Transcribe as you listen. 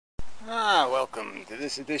Welcome to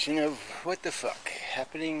this edition of What the Fuck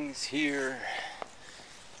Happenings here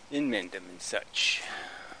in Mendham and such.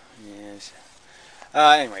 Yes.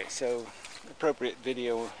 Anyway, so appropriate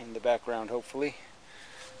video in the background, hopefully.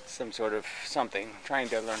 Some sort of something. I'm trying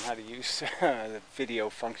to learn how to use the video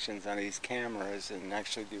functions on these cameras and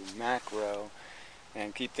actually do macro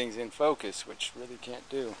and keep things in focus, which really can't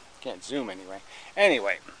do. Can't zoom anyway.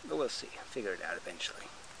 Anyway, but we'll see. Figure it out eventually.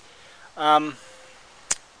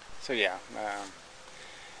 So yeah,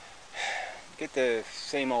 get the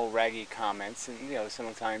same old raggy comments, and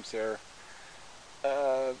sometimes they're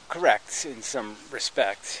correct in some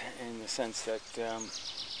respect, in the sense that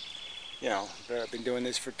I've been doing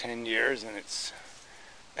this for 10 years, and it's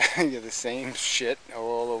the same shit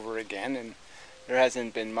all over again, and there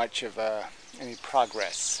hasn't been much of any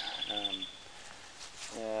progress.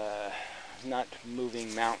 Not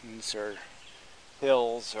moving mountains or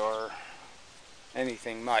hills or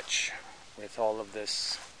anything much with all of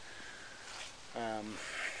this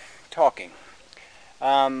talking.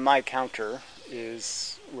 My counter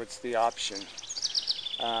is, what's the option?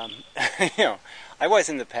 I was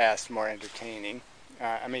in the past more entertaining.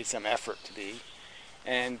 I made some effort to be,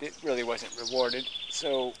 and it really wasn't rewarded.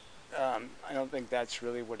 So I don't think that's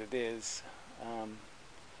really what it is.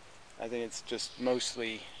 I think it's just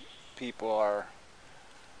mostly people are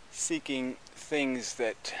seeking things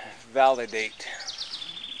that validate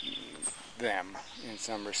them in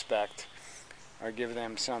some respect, or give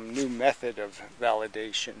them some new method of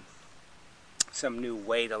validation, some new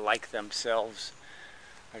way to like themselves,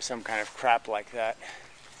 or some kind of crap like that.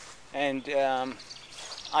 And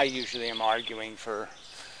I usually am arguing for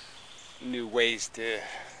new ways to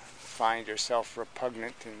find yourself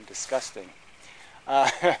repugnant and disgusting,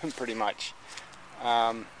 pretty much.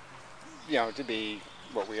 To be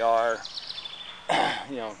what we are.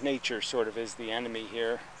 Nature sort of is the enemy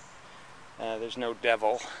here. There's no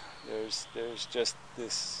devil. There's just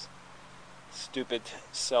this stupid,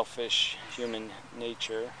 selfish human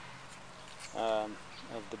nature of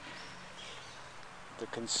the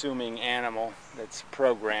consuming animal that's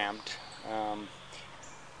programmed.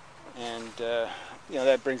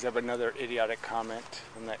 That brings up another idiotic comment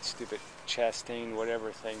from that stupid Chastain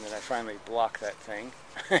whatever thing that I finally blocked that thing.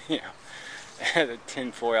 The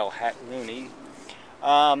tinfoil hat loony.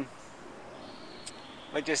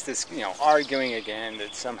 But just this, arguing again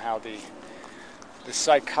that somehow the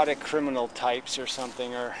psychotic criminal types or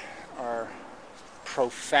something are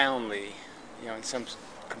profoundly, in some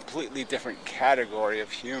completely different category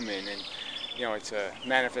of human, and it's a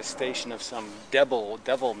manifestation of some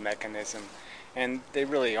devil mechanism, and they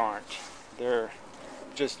really aren't. They're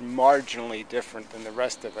just marginally different than the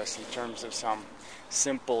rest of us in terms of some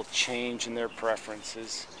simple change in their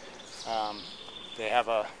preferences. They have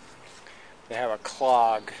a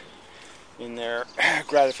clog in their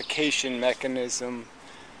gratification mechanism,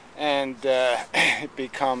 and it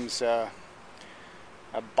becomes a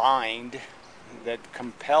bind that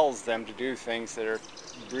compels them to do things that are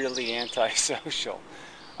really antisocial,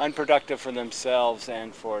 unproductive for themselves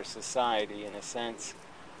and for society in a sense.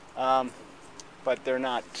 But they're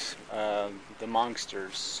not the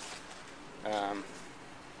monsters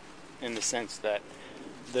in the sense that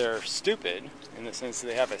they're stupid, in the sense that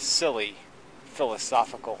they have a silly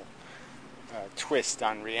philosophical twist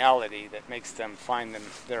on reality that makes them find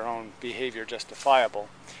their own behavior justifiable.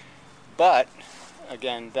 But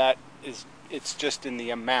again, it's just in the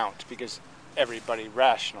amount, because everybody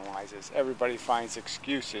rationalizes, everybody finds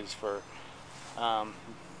excuses for how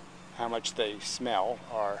much they smell,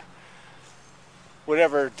 or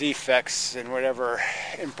whatever defects and whatever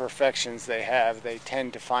imperfections they have. They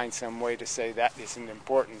tend to find some way to say that isn't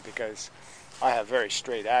important because I have very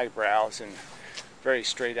straight eyebrows, and very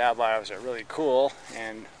straight eyebrows are really cool,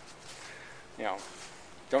 and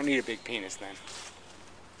don't need a big penis then.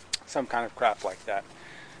 Some kind of crap like that.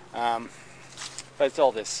 But it's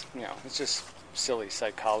all this, it's just silly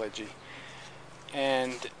psychology.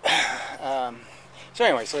 And so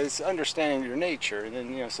anyway, so it's understanding your nature, and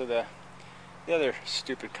then so the other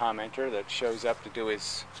stupid commenter that shows up to do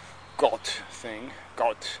his God thing,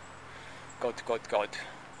 God,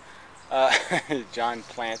 John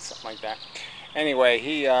Plant, something like that. Anyway,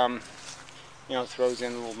 he throws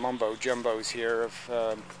in little mumbo jumbos here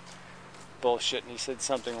of bullshit, and he said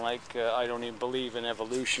something like, I don't even believe in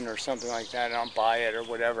evolution or something like that, I don't buy it or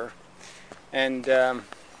whatever. And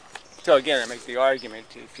so again, I make the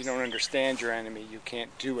argument, if you don't understand your enemy, you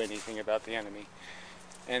can't do anything about the enemy.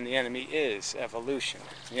 And the enemy is evolution.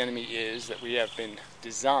 The enemy is that we have been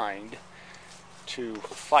designed to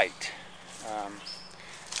fight,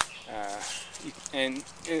 and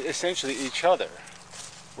essentially each other.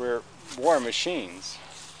 We're war machines.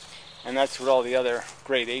 And that's what all the other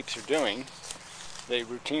great apes are doing. They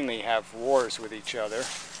routinely have wars with each other.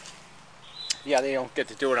 Yeah, they don't get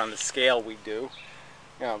to do it on the scale we do.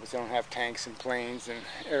 You know, because they don't have tanks and planes and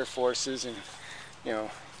air forces and, you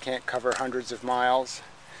know, can't cover hundreds of miles.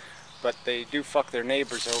 But they do fuck their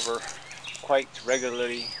neighbors over quite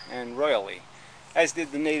regularly and royally, as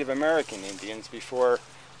did the Native American Indians before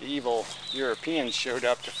the evil Europeans showed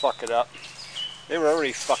up to fuck it up. They were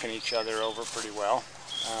already fucking each other over pretty well.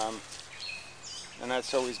 And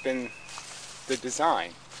that's always been the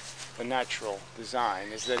design, the natural design,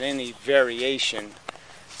 is that any variation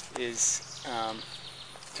is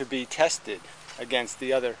to be tested against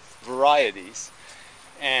the other varieties.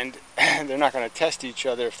 And they're not going to test each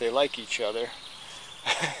other if they like each other.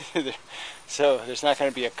 So there's not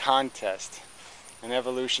going to be a contest. And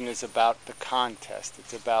evolution is about the contest.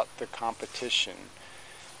 It's about the competition.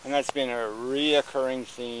 And that's been a reoccurring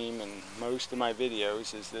theme in most of my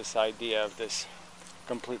videos, is this idea of this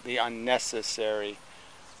completely unnecessary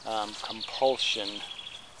compulsion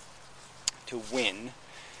to win,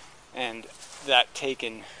 and that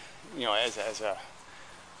taken, you know, as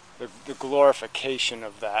the glorification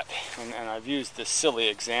of that. And I've used the silly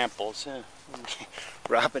examples.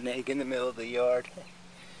 Rob an egg in the middle of the yard.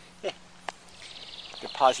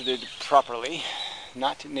 Deposited properly,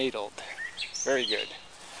 not nadled. Very good.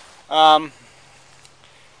 Where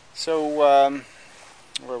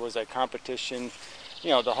was I? Competition. You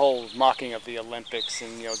know, the whole mocking of the Olympics,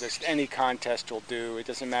 and, you know, just any contest will do. It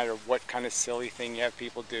doesn't matter what kind of silly thing you have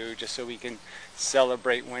people do, just so we can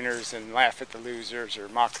celebrate winners and laugh at the losers or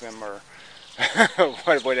mock them or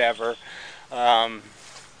whatever.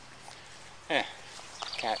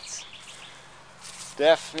 Cats.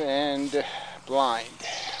 Deaf and blind,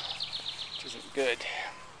 which isn't good.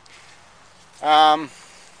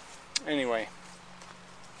 Anyway,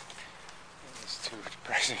 it's too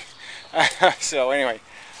depressing. So anyway,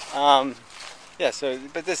 yeah. So,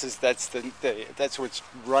 but that's what's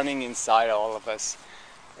running inside all of us,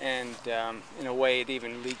 and in a way, it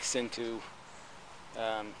even leaks into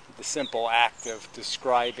the simple act of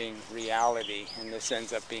describing reality, and this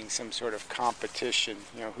ends up being some sort of competition.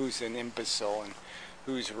 You know, who's an imbecile and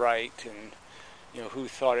who's right, and, you know, who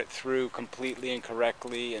thought it through completely and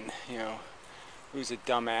correctly, and, you know, who's a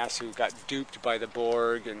dumbass who got duped by the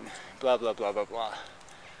Borg, and blah blah blah blah blah.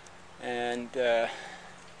 And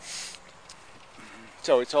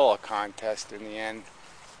so it's all a contest in the end.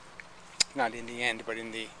 Not in the end, but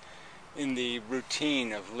in the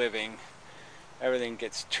routine of living, everything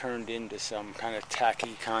gets turned into some kind of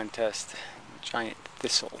tacky contest. Giant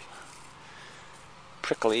thistle.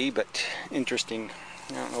 Prickly, but interesting.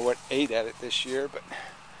 I don't know what ate at it this year, but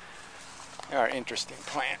they are interesting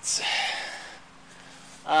plants.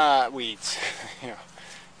 Weeds. You know,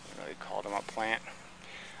 I don't really call them a plant.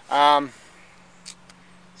 I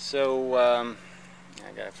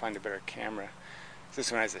gotta find a better camera.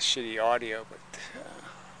 This one has a shitty audio, but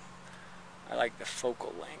I like the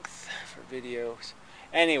focal length for videos.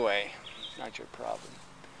 Anyway, not your problem.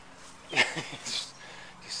 just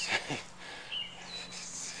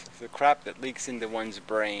the crap that leaks into one's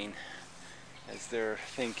brain as they're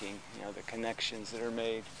thinking, you know, the connections that are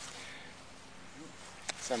made.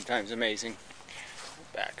 Sometimes amazing.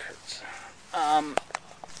 My back hurts.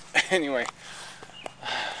 Anyway,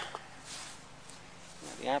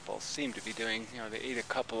 the apples seem to be doing, you know, they ate a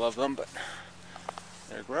couple of them, but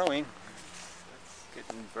they're growing. It's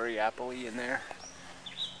getting very apple-y in there.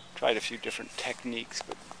 Tried a few different techniques,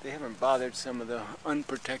 but they haven't bothered some of the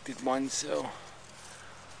unprotected ones, so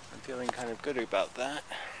I'm feeling kind of good about that.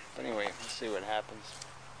 But anyway, we'll see what happens.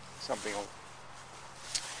 Something will...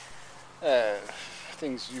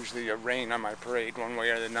 things usually rain on my parade one way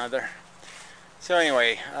or another. So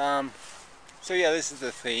anyway, so yeah, this is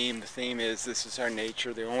the theme. The theme is, this is our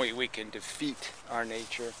nature. The only way we can defeat our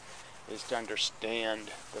nature is to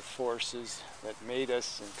understand the forces that made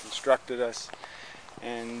us and constructed us.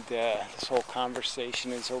 And this whole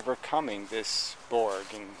conversation is overcoming this Borg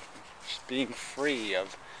and just being free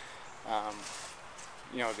of,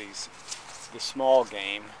 you know, the small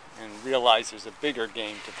game, and realize there's a bigger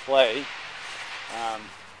game to play.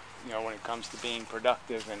 You know, when it comes to being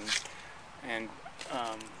productive and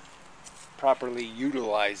properly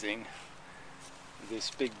utilizing this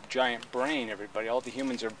big giant brain. Everybody, all the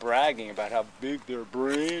humans are bragging about how big their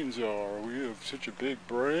brains are. We have such a big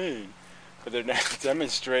brain, but they're not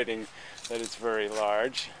demonstrating that it's very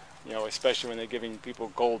large. You know, especially when they're giving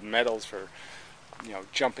people gold medals for, you know,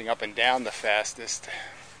 jumping up and down the fastest.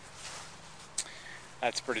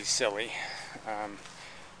 That's pretty silly.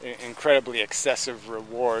 Incredibly excessive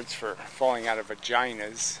rewards for falling out of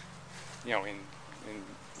vaginas. in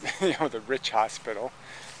the rich hospital,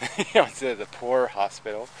 instead of the poor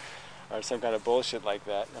hospital, or some kind of bullshit like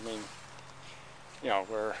that. I mean,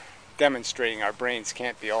 we're demonstrating our brains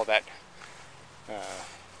can't be all that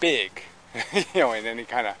big, in any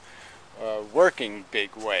kind of working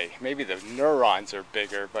big way. Maybe the neurons are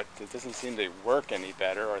bigger, but it doesn't seem they work any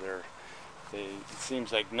better, or it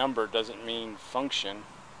seems like number doesn't mean function,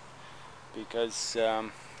 because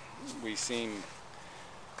we seem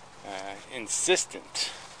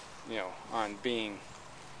insistent, on being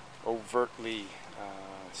overtly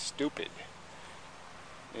stupid,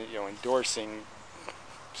 endorsing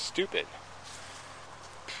stupid,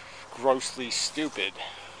 grossly stupid,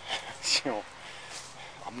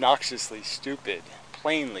 obnoxiously stupid,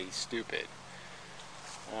 plainly stupid,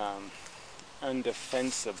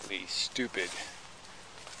 undefensibly stupid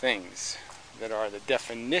things that are the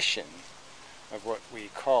definition of what we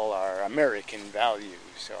call our American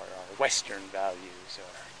values, or our Western values, or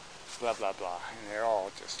blah blah blah, and they're all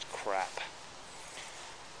just crap.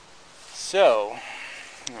 So,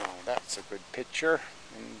 that's a good picture,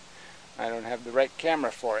 and I don't have the right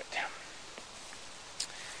camera for it.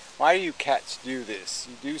 Why do you cats do this?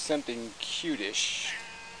 You do something cutish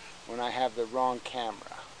when I have the wrong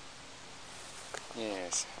camera.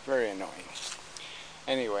 Yes, very annoying.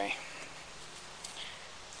 Anyway,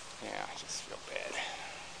 yeah, I just feel bad.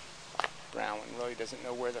 Brown really doesn't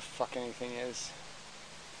know where the fuck anything is.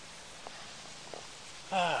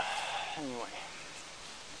 Anyway.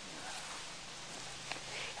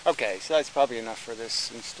 Okay, so that's probably enough for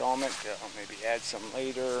this installment. I'll maybe add some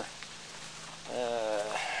later,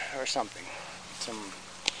 or something. Some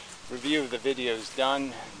review of the videos done,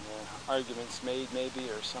 and arguments made maybe,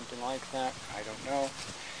 or something like that. I don't know.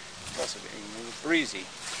 It's also getting a little breezy.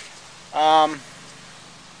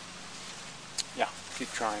 Yeah,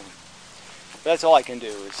 keep trying. But that's all I can do,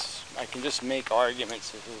 is I can just make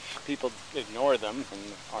arguments. If people ignore them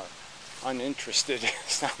and are uninterested,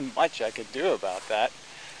 there's not much I could do about that.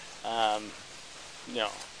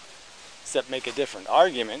 Except make a different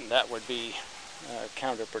argument. That would be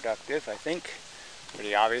counterproductive, I think,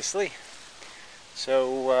 pretty obviously.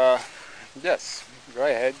 So, yes, go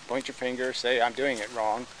ahead, point your finger, say I'm doing it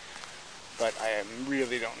wrong, but I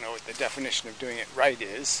really don't know what the definition of doing it right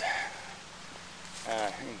is.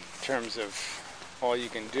 In terms of all you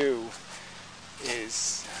can do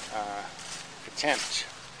is attempt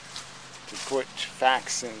to put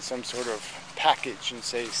facts in some sort of package and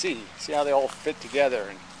say, see how they all fit together,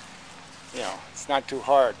 and it's not too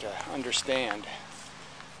hard to understand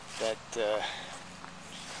that the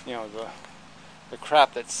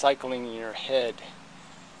crap that's cycling in your head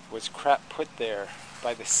was crap put there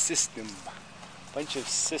by the system, a bunch of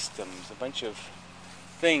systems, a bunch of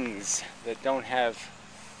things that don't have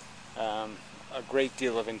a great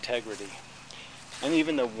deal of integrity. And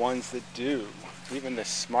even the ones that do, even the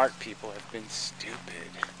smart people, have been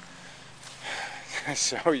stupid.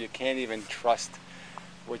 So you can't even trust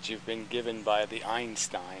what you've been given by the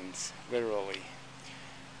Einsteins, literally,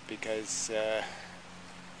 because I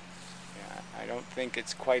don't think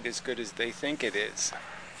it's quite as good as they think it is.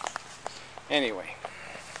 Anyway,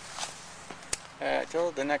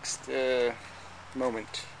 till the next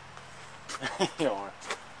moment, or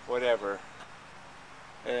whatever,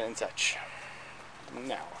 and such.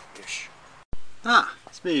 Now-ish.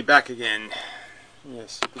 It's me back again.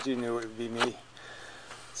 Yes, but you knew it would be me.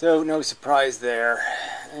 So, no surprise there.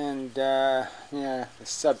 And, the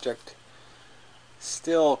subject,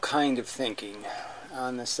 still kind of thinking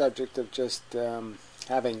on the subject of just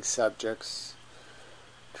having subjects,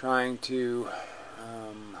 trying to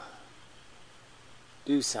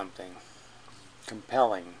do something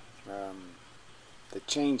compelling that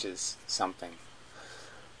changes something,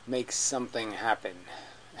 makes something happen.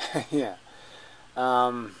 Yeah.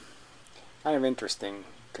 Kind of interesting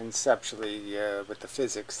conceptually with the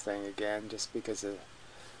physics thing again, just because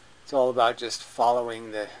it's all about just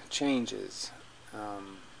following the changes,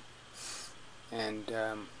 and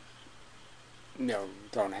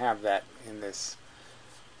don't have that in this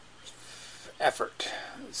effort.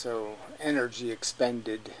 So energy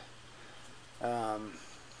expended,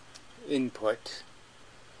 input,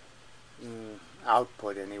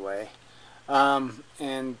 output anyway,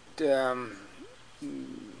 and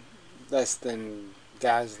less than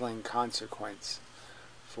dazzling consequence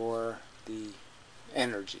for the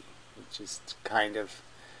energy, which just kind of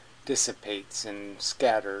dissipates and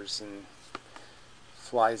scatters and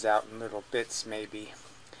flies out in little bits maybe,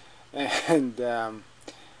 and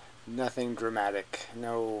nothing dramatic,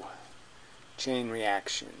 no chain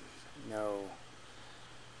reaction, no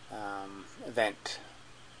event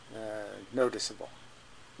noticeable.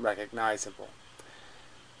 recognizable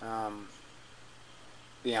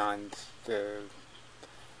beyond the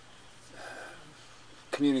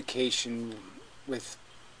communication with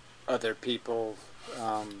other people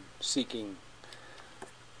seeking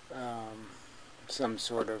some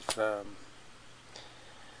sort of,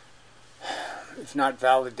 if not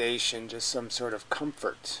validation, just some sort of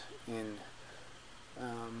comfort in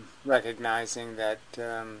recognizing that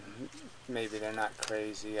maybe they're not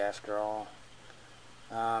crazy after all.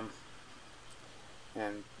 And,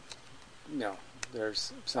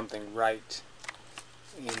 there's something right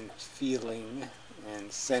in feeling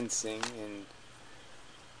and sensing and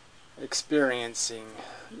experiencing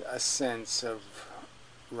a sense of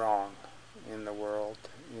wrong in the world,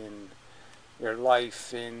 in your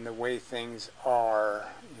life, in the way things are,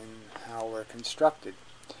 in how we're constructed.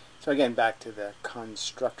 So again, back to the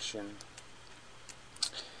construction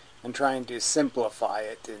and trying to simplify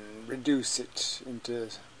it and reduce it into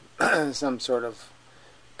some sort of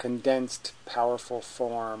condensed, powerful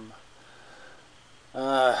form.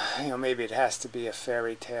 Maybe it has to be a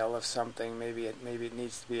fairy tale of something. Maybe it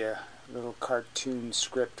needs to be a little cartoon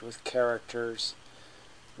script with characters.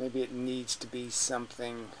 Maybe it needs to be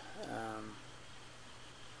something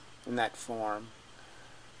in that form.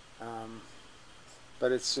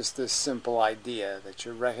 But it's just this simple idea that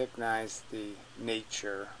you recognize the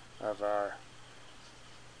nature of our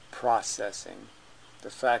processing. The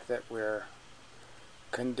fact that we're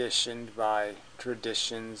conditioned by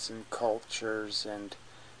traditions and cultures and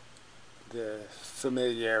the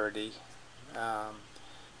familiarity,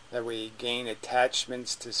 that we gain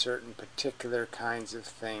attachments to certain particular kinds of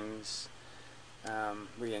things.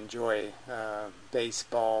 We enjoy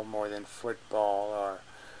baseball more than football, or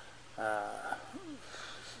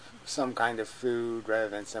some kind of food rather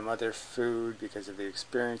than some other food because of the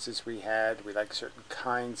experiences we had. We like certain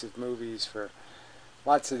kinds of movies for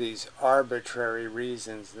lots of these arbitrary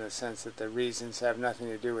reasons, in the sense that the reasons have nothing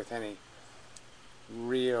to do with any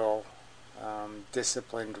real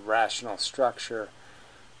disciplined, rational structure,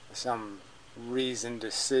 some reasoned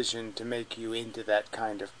decision to make you into that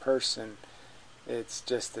kind of person. It's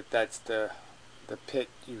just that that's the pit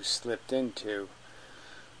you slipped into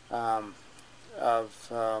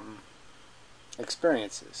of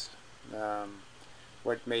experiences.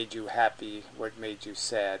 What made you happy, what made you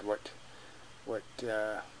sad, what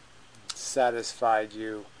satisfied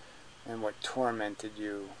you, and what tormented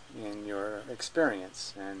you in your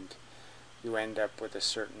experience. And you end up with a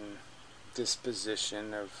certain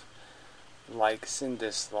disposition of likes and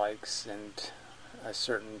dislikes, and a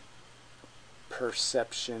certain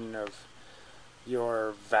perception of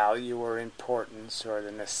your value or importance, or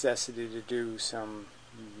the necessity to do some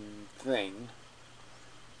thing.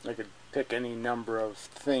 I could pick any number of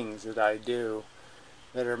things that I do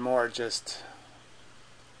that are more just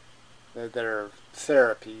that are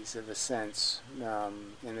therapies in a sense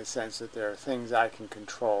that there are things I can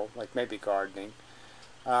control, like maybe gardening,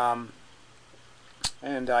 and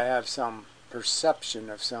I have some perception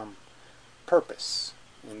of some purpose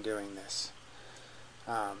in doing this,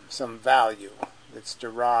 some value that's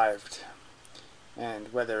derived,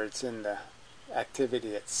 and whether it's in the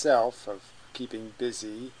activity itself of keeping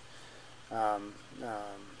busy,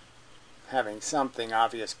 having something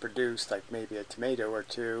obvious produced, like maybe a tomato or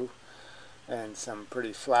two and some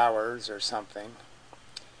pretty flowers or something,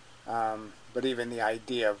 but even the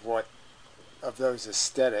idea of those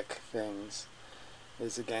aesthetic things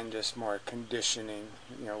is again just more conditioning,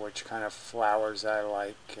 which kind of flowers I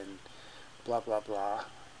like, and blah blah blah,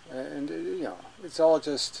 and it's all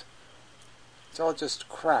just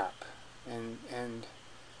crap, and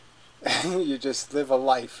you just live a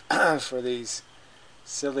life for these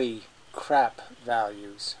silly crap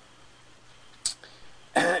values,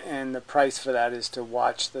 and the price for that is to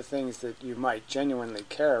watch the things that you might genuinely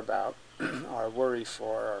care about or worry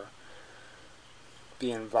for or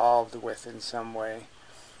be involved with in some way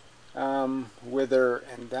wither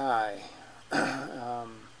and die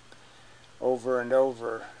over and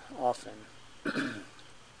over. Often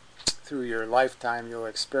through your lifetime you'll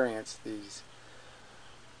experience these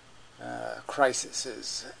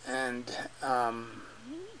crises, and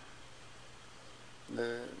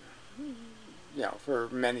for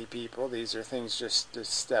many people these are things just to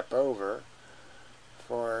step over.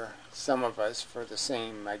 For some of us, for the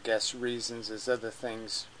same, I guess, reasons as other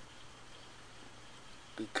things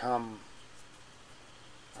become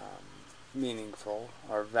meaningful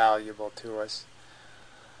or valuable to us,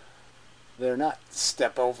 they're not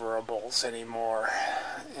step-overables anymore,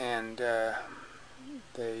 and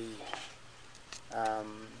they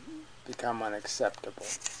become unacceptable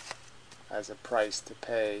as a price to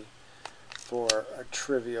pay for a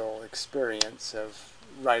trivial experience of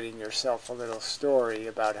writing yourself a little story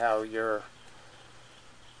about how you're,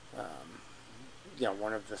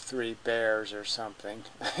 one of the three bears or something,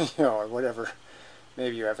 or whatever.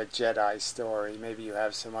 Maybe you have a Jedi story, maybe you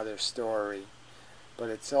have some other story, but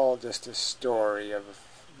it's all just a story of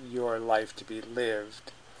your life to be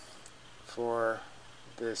lived for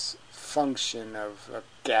this function of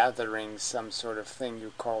gathering some sort of thing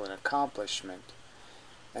you call an accomplishment.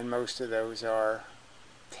 And most of those are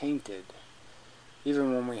tainted.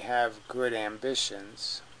 Even when we have good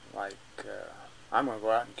ambitions, like I'm going to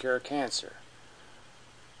go out and cure cancer.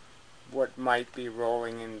 What might be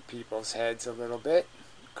rolling in people's heads a little bit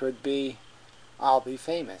could be, I'll be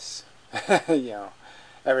famous.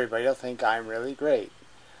 Everybody will think I'm really great.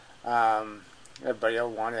 Everybody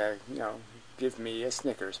will want to, give me a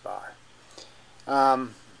Snickers bar. I'll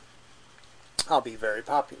be very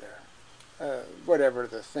popular. Whatever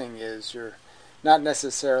the thing is, you're not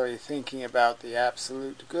necessarily thinking about the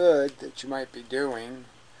absolute good that you might be doing,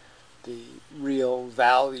 the real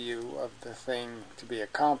value of the thing to be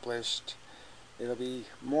accomplished. It'll be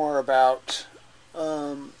more about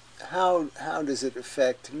how does it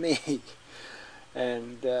affect me?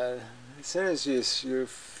 And as soon as you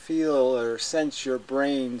feel or sense your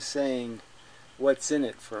brain saying, what's in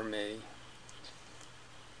it for me,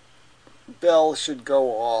 bell should go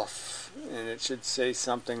off, and it should say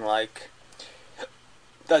something like,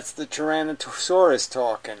 that's the Tyrannosaurus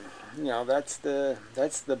talking. That's the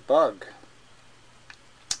bug.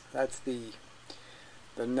 That's the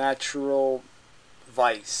natural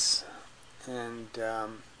vice. And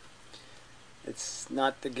it's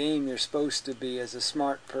not the game you're supposed to be as a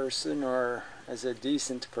smart person or as a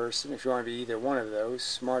decent person. If you want to be either one of those,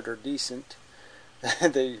 smart or decent,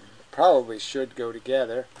 they probably should go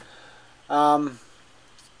together. That's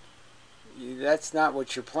not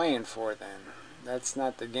what you're playing for then. That's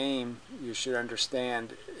not the game you should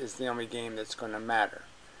understand is the only game that's going to matter.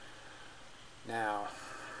 Now,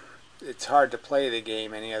 it's hard to play the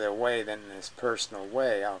game any other way than in this personal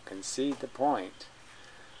way. I'll concede the point.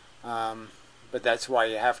 But that's why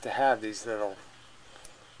you have to have these little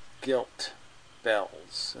guilt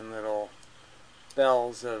bells and little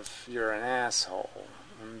bells of you're an asshole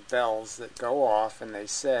and bells that go off and they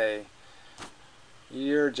say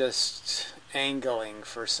you're just angling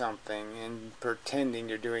for something and pretending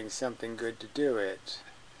you're doing something good to do it.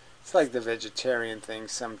 It's like the vegetarian thing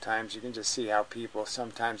sometimes. You can just see how people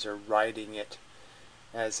sometimes are writing it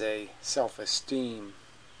as a self-esteem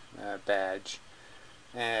badge,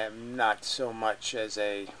 and not so much as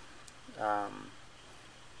a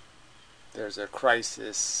there's a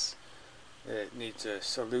crisis that needs a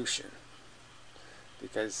solution.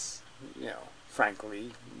 Because,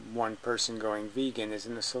 frankly, one person going vegan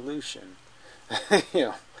isn't a solution.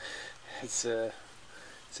 It's a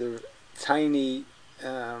tiny,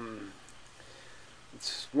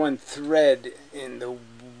 it's one thread in the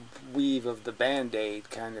weave of the Band-Aid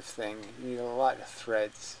kind of thing. You need a lot of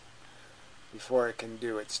threads before it can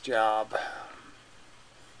do its job,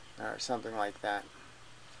 or something like that.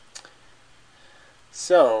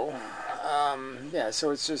 So,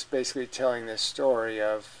 so it's just basically telling this story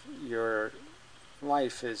of your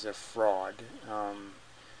life is a fraud.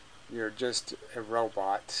 You're just a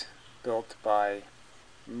robot built by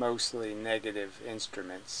mostly negative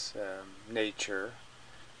instruments, nature,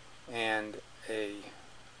 and a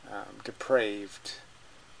depraved,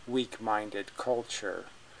 weak-minded culture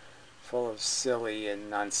full of silly and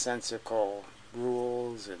nonsensical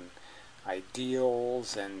rules and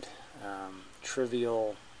ideals and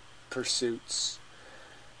trivial pursuits.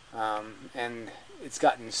 And it's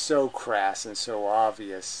gotten so crass and so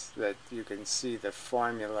obvious that you can see the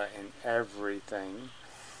formula in everything.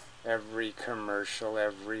 Every commercial,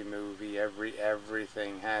 every movie,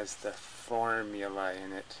 everything has the formula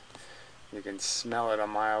in it. You can smell it a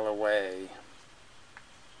mile away.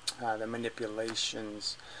 The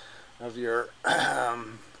manipulations of your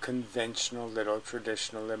conventional little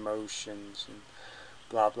traditional emotions and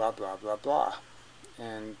blah blah blah blah blah.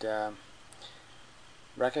 And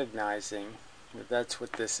recognizing that that's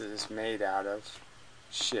what this is made out of.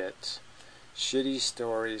 Shit. Shitty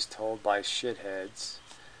stories told by shitheads.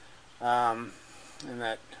 And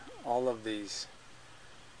that all of these,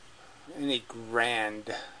 any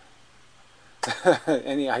grand,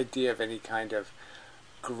 any idea of any kind of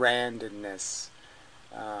grandness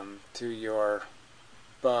to your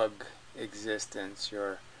bug existence,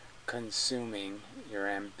 your consuming, your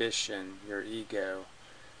ambition, your ego,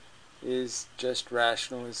 is just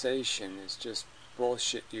rationalization, is just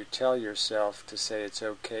bullshit you tell yourself to say it's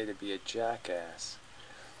okay to be a jackass.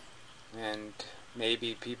 And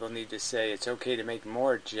maybe people need to say it's okay to make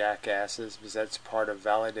more jackasses because that's part of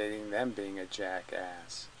validating them being a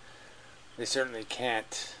jackass. They certainly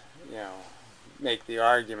can't, make the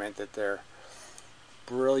argument that they're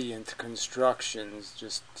brilliant constructions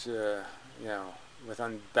just, with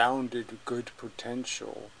unbounded good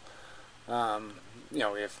potential.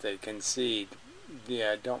 If they concede,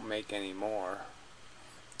 yeah, don't make any more.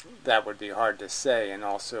 That would be hard to say, and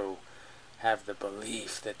also have the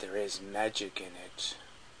belief that there is magic in it.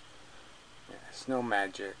 There's no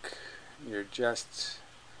magic. You're just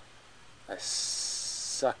a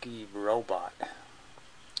sucky robot.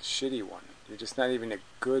 Shitty one. You're just not even a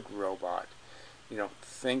good robot. You don't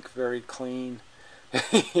think very clean.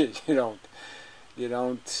 you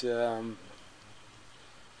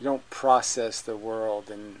don't process the world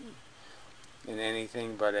in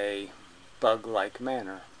anything but a bug-like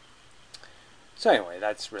manner. So anyway,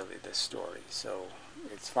 that's really the story. So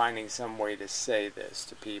it's finding some way to say this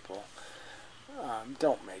to people.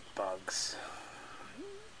 Don't make bugs.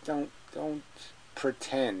 Don't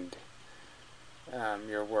pretend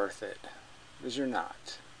you're worth it, because you're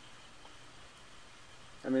not.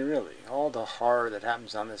 I mean, really, all the horror that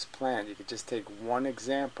happens on this planet, you could just take one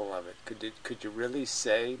example of it. Could you really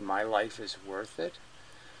say my life is worth it?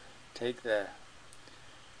 Take the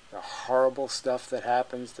horrible stuff that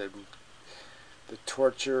happens, the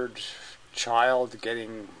tortured child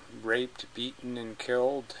getting raped, beaten, and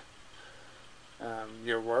killed.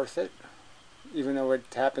 You're worth it? Even though it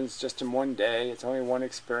happens just in one day, it's only one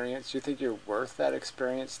experience. You think you're worth that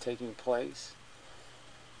experience taking place?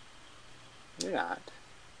 You're not.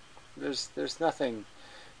 There's nothing.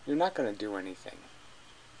 You're not going to do anything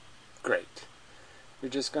great. You're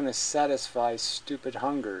just going to satisfy stupid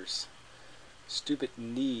hungers, stupid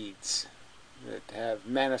needs that have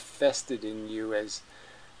manifested in you as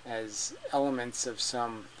elements of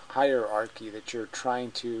some hierarchy that you're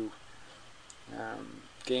trying to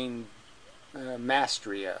gain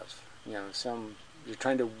mastery of. You're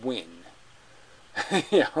trying to win.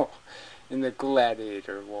 In the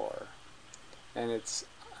gladiator war, and it's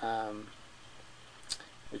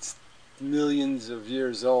millions of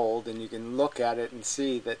years old, and you can look at it and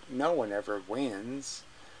see that no one ever wins.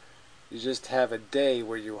 You just have a day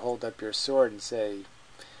where you hold up your sword and say,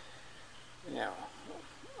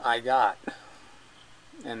 I got,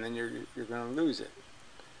 and then you're going to lose it.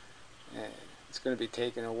 And it's going to be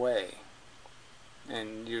taken away,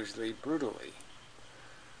 and usually brutally.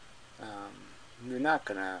 You're not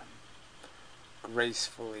going to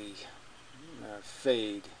gracefully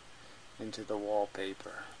fade into the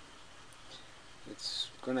wallpaper. It's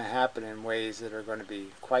going to happen in ways that are going to be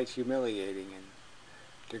quite humiliating and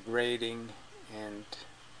degrading and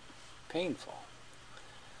painful.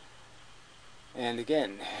 And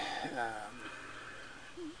again,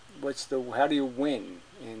 how do you win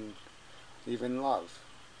in even love?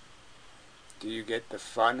 Do you get the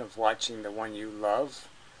fun of watching the one you love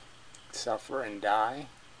suffer and die?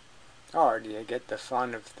 Or do you get the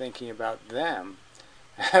fun of thinking about them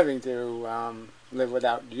having to live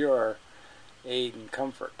without your aid and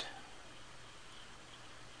comfort?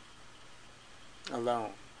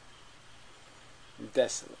 Alone.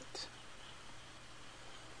 Desolate.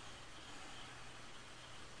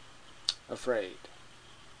 Afraid.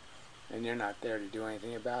 And you're not there to do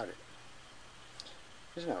anything about it.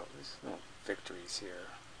 There's no victories here.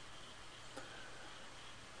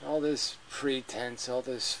 All this pretense, all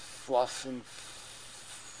this fluff and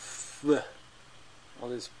all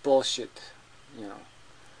this bullshit,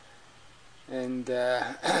 And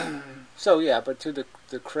so yeah, but to the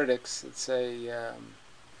critics that say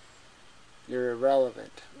you're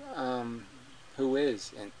irrelevant, who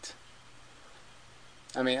isn't?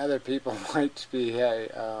 I mean, other people might be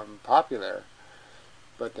popular,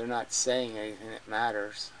 but they're not saying anything that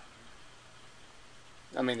matters.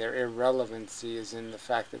 I mean, their irrelevancy is in the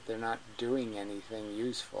fact that they're not doing anything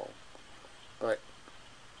useful, but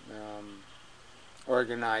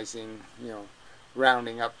organizing,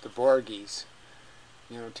 rounding up the Borgies,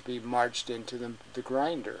 to be marched into the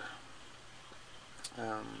grinder.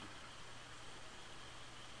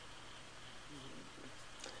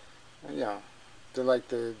 They're like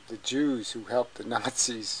the Jews who helped the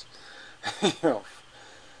Nazis,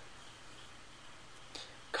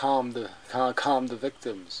 calm the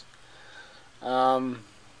victims. Not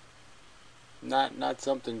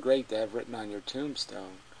something great to have written on your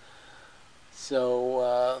tombstone.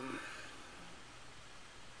 So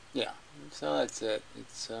yeah, so that's it.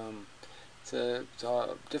 It's a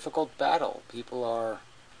difficult battle. People are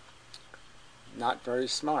not very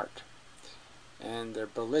smart, and they're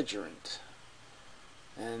belligerent,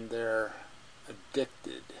 and they're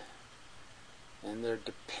addicted, and they're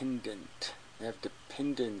dependent. They have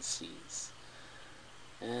dependencies.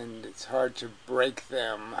 And it's hard to break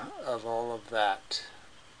them of all of that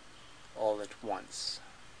all at once.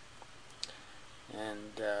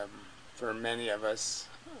 And for many of us,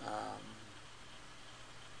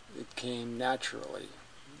 it came naturally.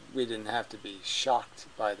 We didn't have to be shocked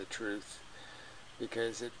by the truth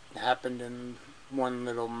because it happened in one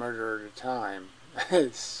little murder at a time.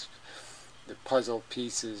 It's the puzzle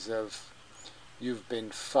pieces of "you've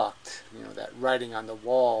been fucked," you know, that writing on the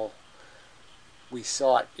wall. We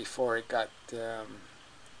saw it before it got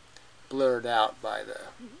blurred out by the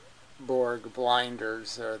Borg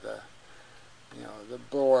blinders or the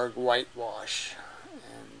Borg whitewash,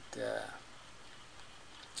 and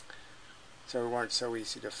so we weren't so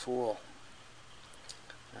easy to fool.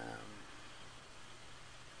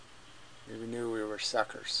 We knew we were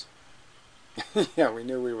suckers. Yeah, we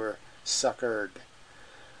knew we were suckered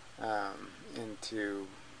into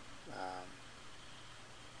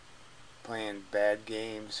playing bad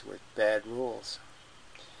games with bad rules.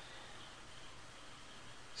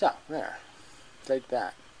 So, there. Take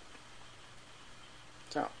that.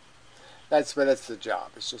 So, that's the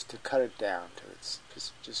job. It's just to cut it down to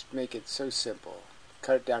just make it so simple.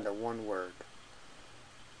 Cut it down to one word.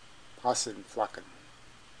 Hussin' fluckin'.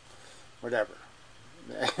 Whatever.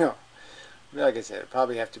 You know, like I said, it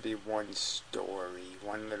probably have to be one story,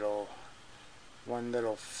 one little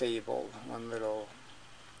fable, one little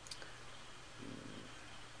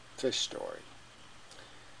fish story.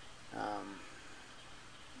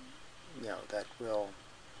 That will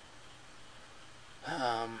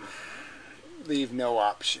leave no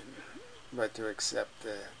option but to accept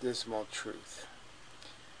the dismal truth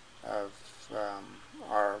of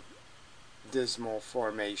our dismal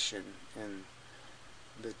formation and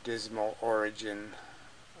the dismal origin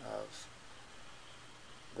of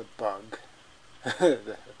the bug,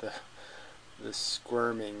 the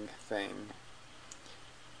squirming thing,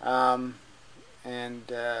 and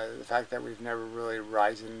the fact that we've never really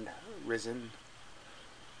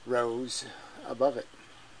rose above it.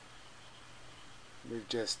 We've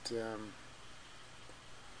just,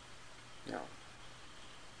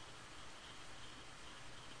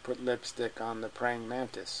 put lipstick on the praying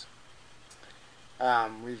mantis.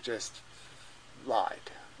 We've just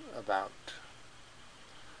lied about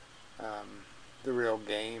the real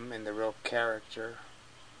game and the real character,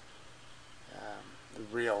 the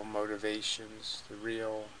real motivations, the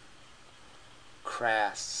real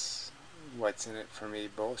crass what's in it for me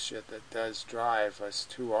bullshit that does drive us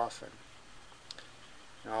too often.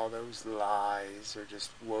 And all those lies are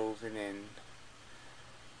just woven in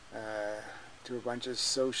to a bunch of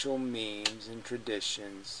social memes and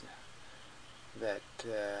traditions that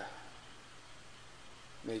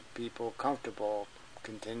make people comfortable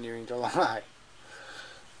continuing to lie.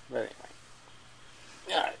 But anyway,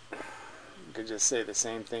 alright. You could just say the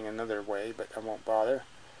same thing another way, but I won't bother.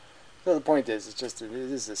 So the point is, it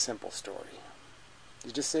is a simple story.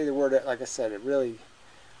 You just say the word, like I said,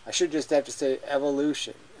 I should just have to say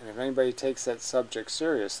evolution. And if anybody takes that subject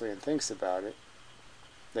seriously and thinks about it,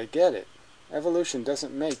 they get it. Evolution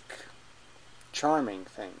doesn't make charming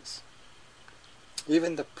things.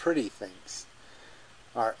 Even the pretty things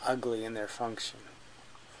are ugly in their function.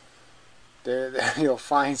 You'll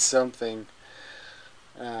find something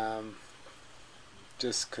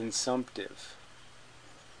just consumptive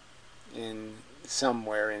in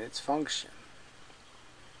somewhere in its function.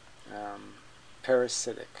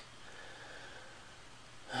 Parasitic.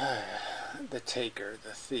 The taker,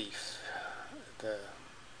 the thief,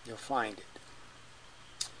 you'll find it.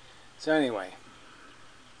 So anyway,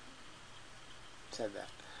 said that.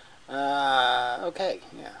 Okay,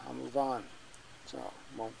 yeah, I'll move on. So,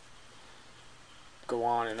 won't go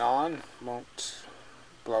on and on, won't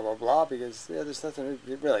blah blah blah, because there's nothing,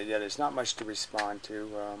 really, there's not much to respond to.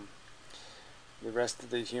 The rest of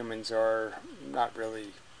the humans are not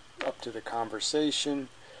really up to the conversation.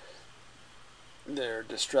 They're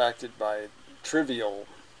distracted by trivial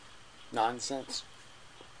nonsense,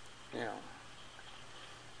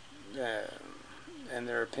 and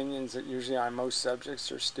their opinions that usually on most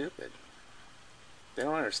subjects are stupid. They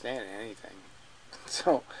don't understand anything.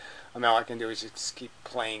 So, all I can do is just keep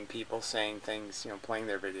playing people saying things, playing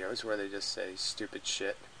their videos where they just say stupid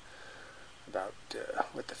shit about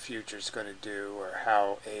what the future's going to do or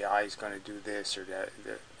how AI is going to do this or that.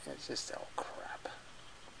 It's just all crap.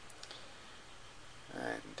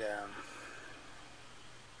 And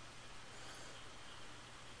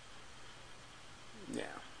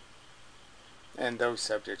yeah, and those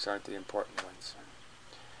subjects aren't the important ones.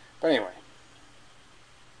 But anyway,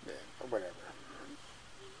 yeah, whatever.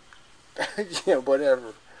 yeah,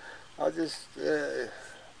 whatever. I'll just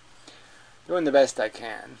doing the best I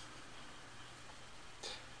can,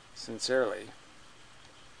 sincerely.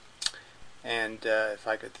 And if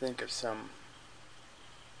I could think of some,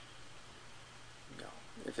 you know,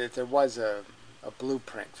 if there was a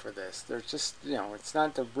blueprint for this, there's just, you know, it's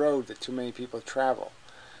not the road that too many people travel,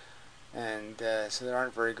 and so there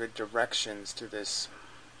aren't very good directions to this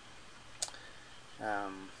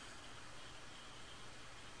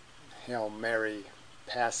Hail Mary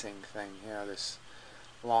passing thing, you know, this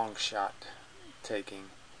long shot taking,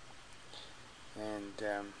 and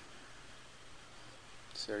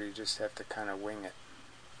so you just have to kind of wing it.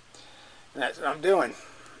 And that's what I'm doing.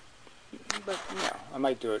 But, you know, I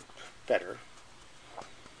might do it better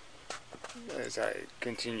as I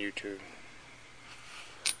continue to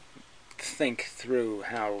think through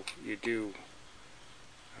how you do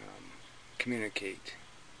communicate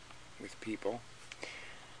with people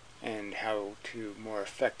and how to more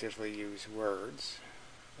effectively use words.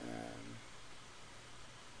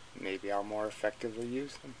 Maybe I'll more effectively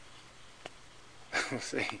use them. We'll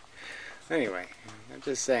see. Anyway, I'm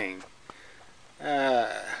just saying.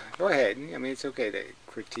 Go ahead. I mean, it's okay to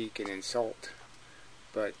critique and insult,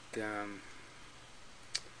 but I'm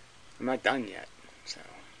not done yet, so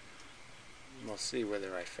we'll see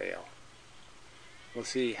whether I fail. We'll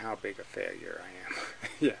see how big a failure I am.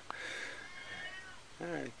 Yeah.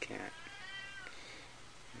 I can't.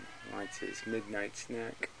 Wants his midnight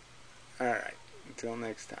snack. Alright, until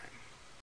next time.